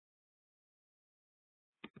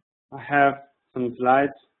I have some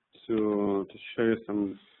slides to show you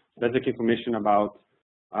some basic information about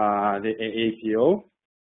the EAPO.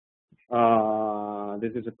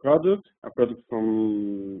 This is a product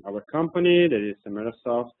from our company, that is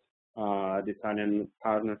Emerasoft, the Italian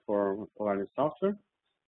partner for Polarion Software.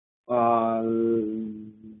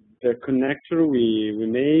 The connector we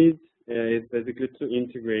made is basically to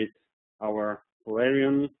integrate our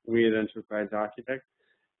Polarion with Enterprise Architect,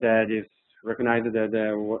 that is recognized as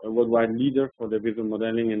a worldwide leader for the visual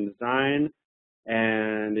modeling and design,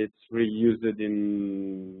 and it's reused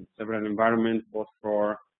in several environments, both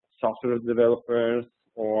for software developers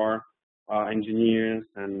or engineers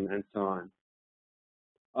and so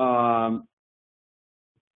on.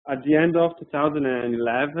 At the end of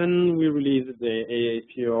 2011, we released the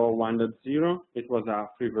EAPO 1.0. It was a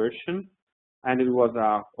free version, and it was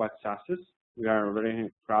a quite success. We are very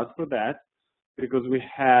proud for that, because we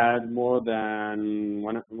had more than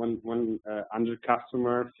 100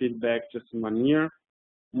 customer feedback just in 1 year,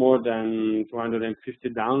 more than 250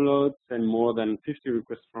 downloads, and more than 50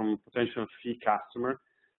 requests from potential fee customers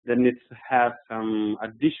that needs to have some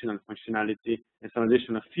additional functionality and some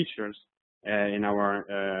additional features in our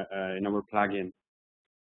plugin.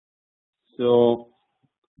 So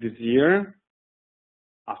this year,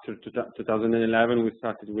 after 2011, we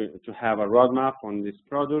started to have a roadmap on this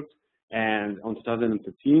product, and on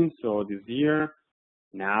 2013, so this year,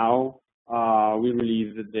 now we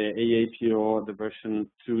released the EAPO, the version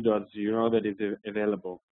 2.0 that is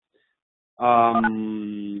available.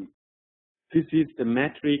 This is the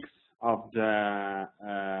metrics of the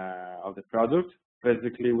product,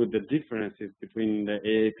 basically with the differences between the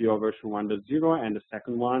EAPO version 1.0 and the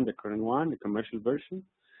second one, the current one, the commercial version.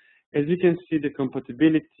 As you can see, the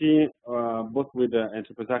compatibility both with the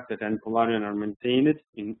Enterprise Architect and Polarion are maintained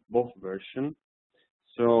in both versions.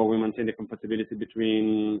 So we maintain the compatibility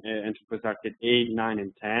between Enterprise Architect 8, 9,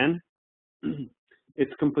 and 10.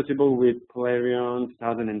 It's compatible with Polarion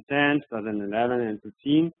 2010, 2011, and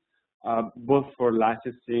 13, both for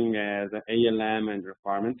licensing as ALM and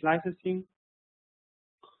requirements licensing.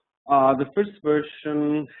 The first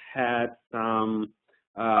version had some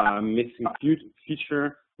missing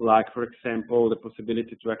feature, like, for example, the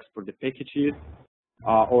possibility to export the packages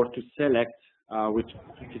or to select which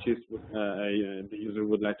packages the user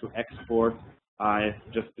would like to export,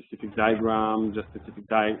 just specific diagram, just specific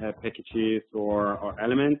packages or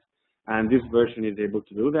elements, and this version is able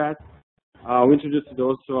to do that. We introduced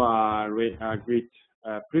also a great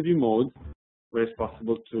preview mode, where it's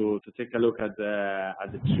possible to take a look at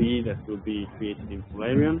the tree that will be created in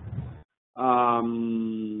Polarion.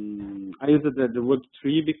 I use the word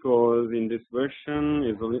tree because in this version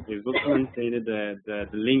is also maintained the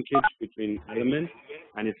linkage between elements,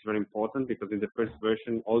 and it's very important because in the first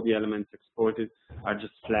version all the elements exported are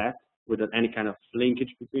just flat without any kind of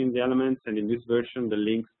linkage between the elements, and in this version the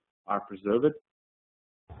links are preserved.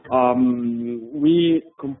 We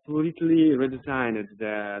completely redesigned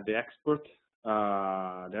the export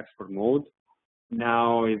mode.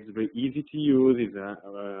 Now it's very easy to use. It's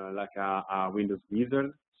like a Windows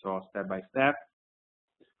wizard, so step by step.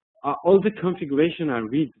 All the configuration are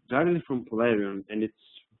read directly from Polarion, and it's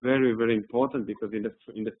very, very important because in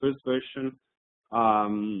the first version,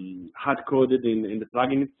 hard-coded in the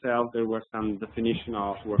plugin itself, there were some definition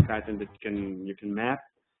of work item that you can map.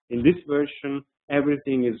 In this version,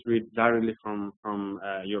 everything is read directly from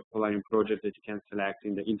your Polarion project that you can select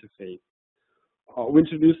in the interface. We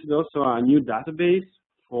introduced also a new database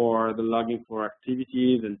for the logging for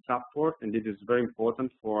activities and support, and this is very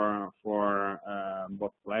important for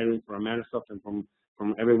both Polarion, for Emerasoft, and from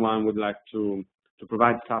everyone would like to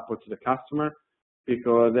provide support to the customer,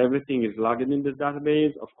 because everything is logged in the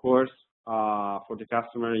database. Of course, for the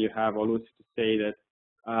customer, you have always to say that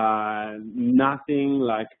nothing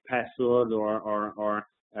like password or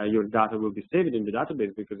your data will be saved in the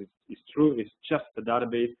database, because it's true. It's just the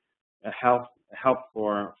database help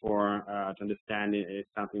for to understand if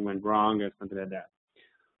something went wrong or something like that.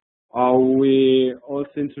 We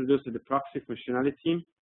also introduced the proxy functionality.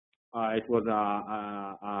 It was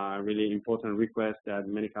a really important request that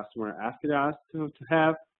many customers asked us to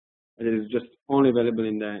have. It is just only available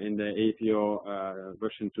in the EAPO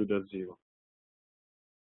version 2.0.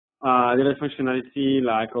 The other functionality,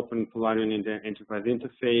 like open Polarion in the enterprise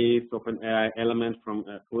interface, open AI element from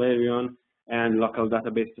Polarion, and local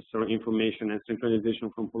database to store information, and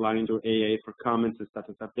synchronization from Polarion to AA for comments and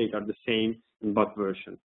status update are the same in both versions.